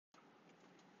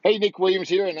Hey, Nick Williams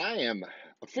here, and I am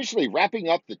officially wrapping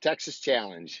up the Texas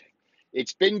Challenge.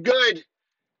 It's been good.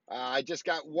 I just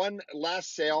got one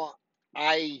last sale.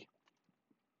 I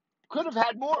could have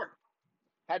had more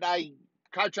had I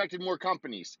contracted more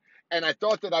companies, and I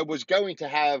thought that I was going to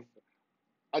have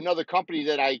another company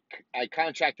that I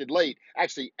contracted late,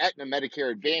 actually Aetna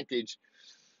Medicare Advantage,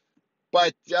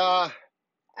 but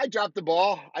I dropped the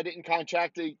ball. I didn't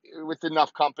contract with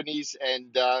enough companies,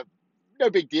 and no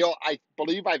big deal. I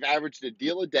believe I've averaged a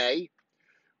deal a day,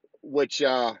 which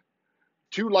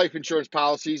two life insurance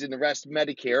policies and the rest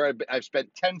Medicare. I've spent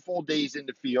 10 full days in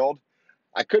the field.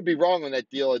 I could be wrong on that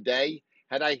deal a day.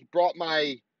 Had I brought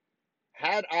my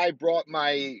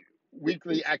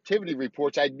weekly activity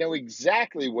reports, I'd know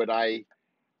exactly what I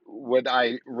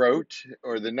wrote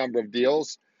or the number of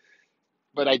deals,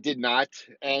 but I did not.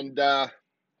 And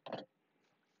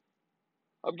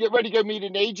I'm getting ready to go meet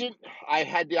an agent. I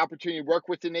had the opportunity to work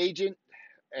with an agent,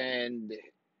 and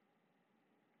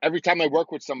every time I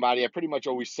work with somebody, I pretty much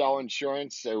always sell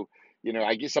insurance. So,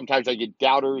 I guess sometimes I get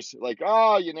doubters like,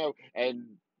 oh, and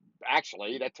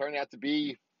actually that turned out to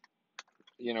be,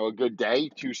 a good day,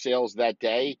 two sales that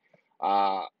day.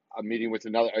 I'm meeting with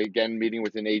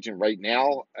an agent right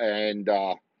now, and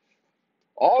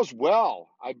all's well.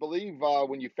 I believe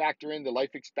when you factor in the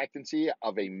life expectancy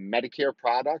of a Medicare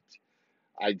product,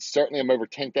 I certainly am over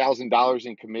 $10,000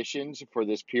 in commissions for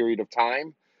this period of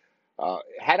time. Uh,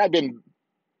 had I been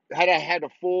had I had a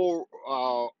full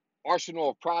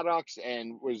arsenal of products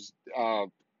and was,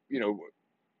 you know,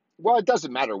 well, it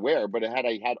doesn't matter where, but had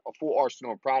I had a full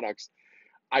arsenal of products,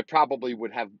 I probably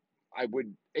would have, I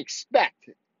would expect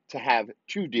to have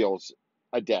two deals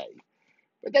a day.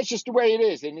 But that's just the way it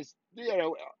is. And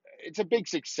it's a big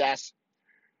success.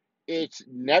 It's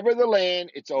never the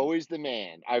land, it's always the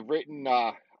man. I've written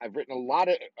a lot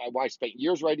of, well, I spent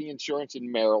years writing insurance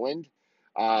in Maryland.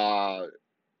 Uh,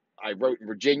 I wrote in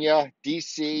Virginia,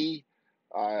 D.C.,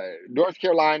 North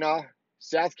Carolina,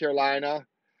 South Carolina.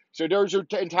 So those are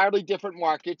entirely different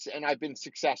markets, and I've been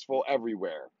successful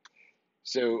everywhere.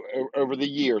 So over the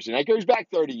years, and that goes back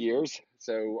 30 years.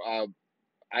 So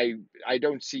I I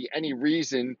don't see any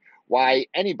reason why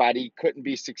anybody couldn't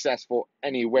be successful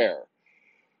anywhere.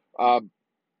 Uh,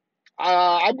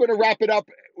 I'm going to wrap it up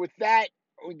with that.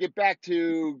 We get back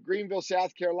to Greenville,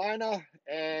 South Carolina,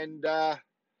 and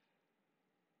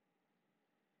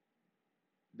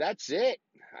that's it.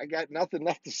 I got nothing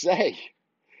left to say.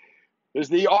 There's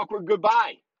the awkward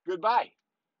goodbye. Goodbye.